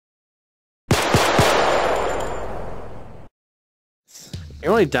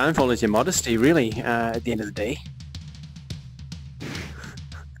Your only downfall is your modesty, really, at the end of the day.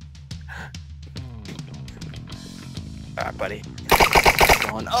 Alright, buddy.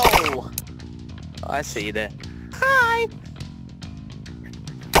 Go on. Oh! I see you there. Hi!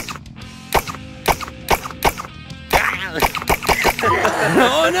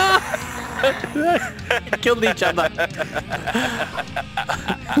 Oh no! Killed each other.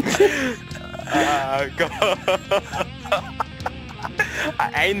 God.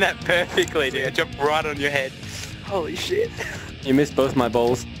 I aimed that perfectly, dude. I jumped right on your head. Holy shit. You missed both my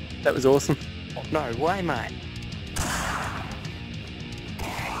balls. That was awesome. Oh, no way, mate.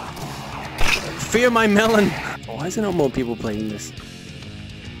 Fear my melon! Why is there not more people playing this?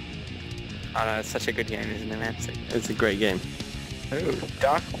 I know, it's such a good game, isn't it, man? It's a great game. Ooh,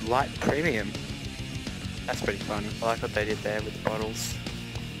 Dark Light Premium. That's pretty fun. I like what they did there with the bottles.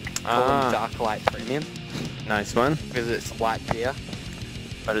 Call them Dark Light Premium. Nice one. Because it's light beer.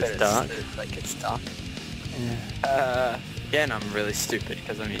 But it's dark. Like it's dark. Yeah. Yeah, and I'm really stupid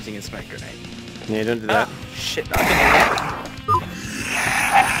because I'm using a smoke grenade. Yeah, don't do that. Oh, shit, I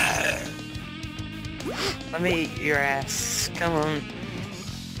can Let me eat your ass. Come on.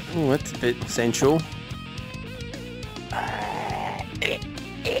 Oh, that's a bit sensual. You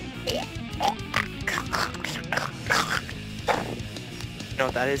know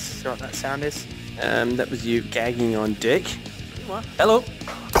what that is? You know what that sound is? That was you gagging on Dick. What? Hello.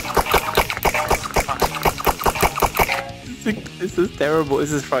 This is terrible.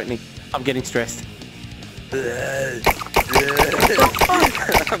 This is frightening. I'm getting stressed.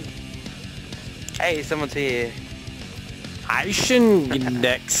 Hey, someone's here.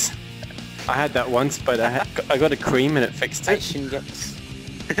 Aishendgex. I had that once, but I got a cream and it fixed it. aishendgex.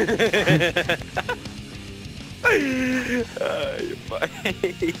 You're funny.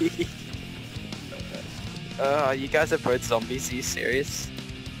 You guys are both zombies. Are you serious?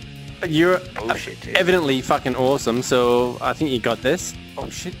 You're Oh shit, dude. evidently fucking awesome, so I think you got this. Oh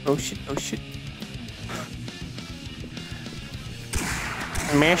shit, oh shit, oh shit.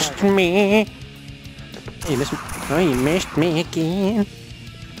 Missed me. You missed me. Oh, you missed me again.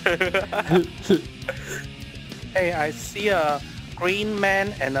 Hey, I see a green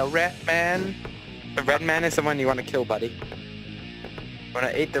man and a red man. The red man is the one you want to kill, buddy. You want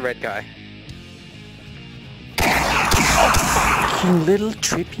to eat the red guy. You little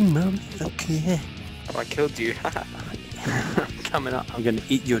trippy motherfucker. Oh, I killed you. Coming up, I'm gonna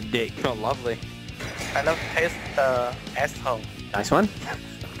eat your dick. Oh, lovely. I love taste the asshole. Nice one.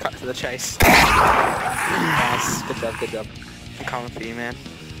 Cut to the chase. Nice. Good job, good job. I'm coming for you, man.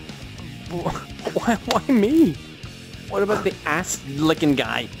 Why me? What about the ass-licking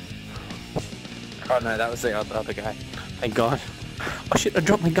guy? Oh no, that was the other guy. Thank God. Oh shit, I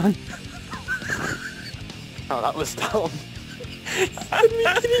dropped my gun. Oh, that was dumb. Are you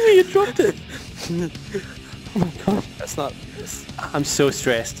kidding me? You dropped it. Oh my God. That's not... I'm so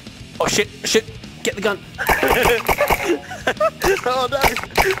stressed. Oh shit, shit. Get the gun. Oh no!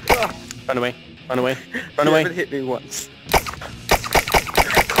 Oh. Run away, run away, run You away. haven't hit me once.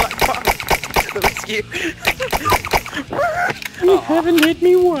 Rescue. You haven't hit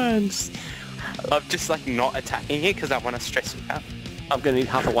me once. I'm just like not attacking you because I want to stress you out. I'm gonna need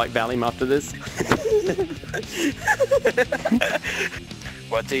half a white Valium after this.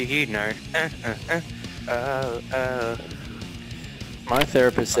 What do you know? My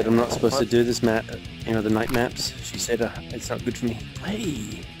therapist said I'm not supposed to do this map, you know, the night maps. She said it's not good for me.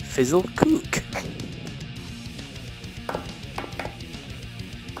 Hey, fizzle cook.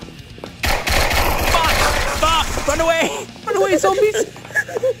 Fuck! Run away! Run away, zombies!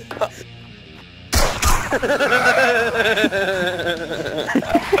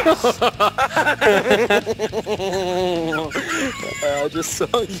 I just saw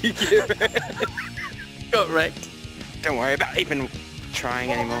you get wrecked. Got wrecked. Don't worry about even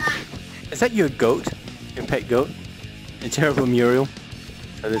trying anymore. Is that your goat? Your pet goat? A terrible Muriel?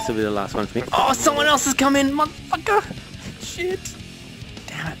 So this will be the last one for me. Oh, someone else has come in, motherfucker! Shit.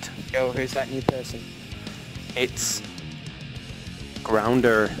 Damn it. Yo, who's that new person? It's...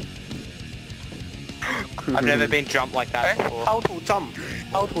 Grounder. I've never been jumped like that before. How to jump?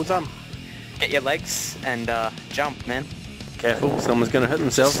 How to jump? Get your legs and jump, man. Careful, someone's gonna hurt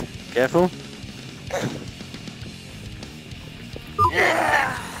themselves. Careful.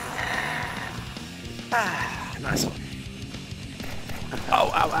 Nice one.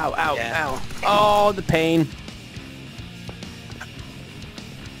 Ow, ow, ow, ow, Yeah. ow. Oh, the pain.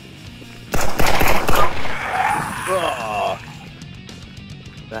 Oh.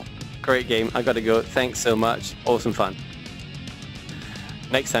 Great game. I gotta go. Thanks so much. Awesome fun.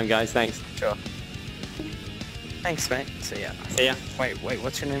 Next time, guys. Thanks. Sure. Thanks, mate. See ya. See ya. Wait,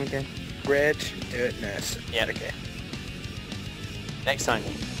 what's your name again? Red Dirt Nurse. Yeah. Okay. Next time.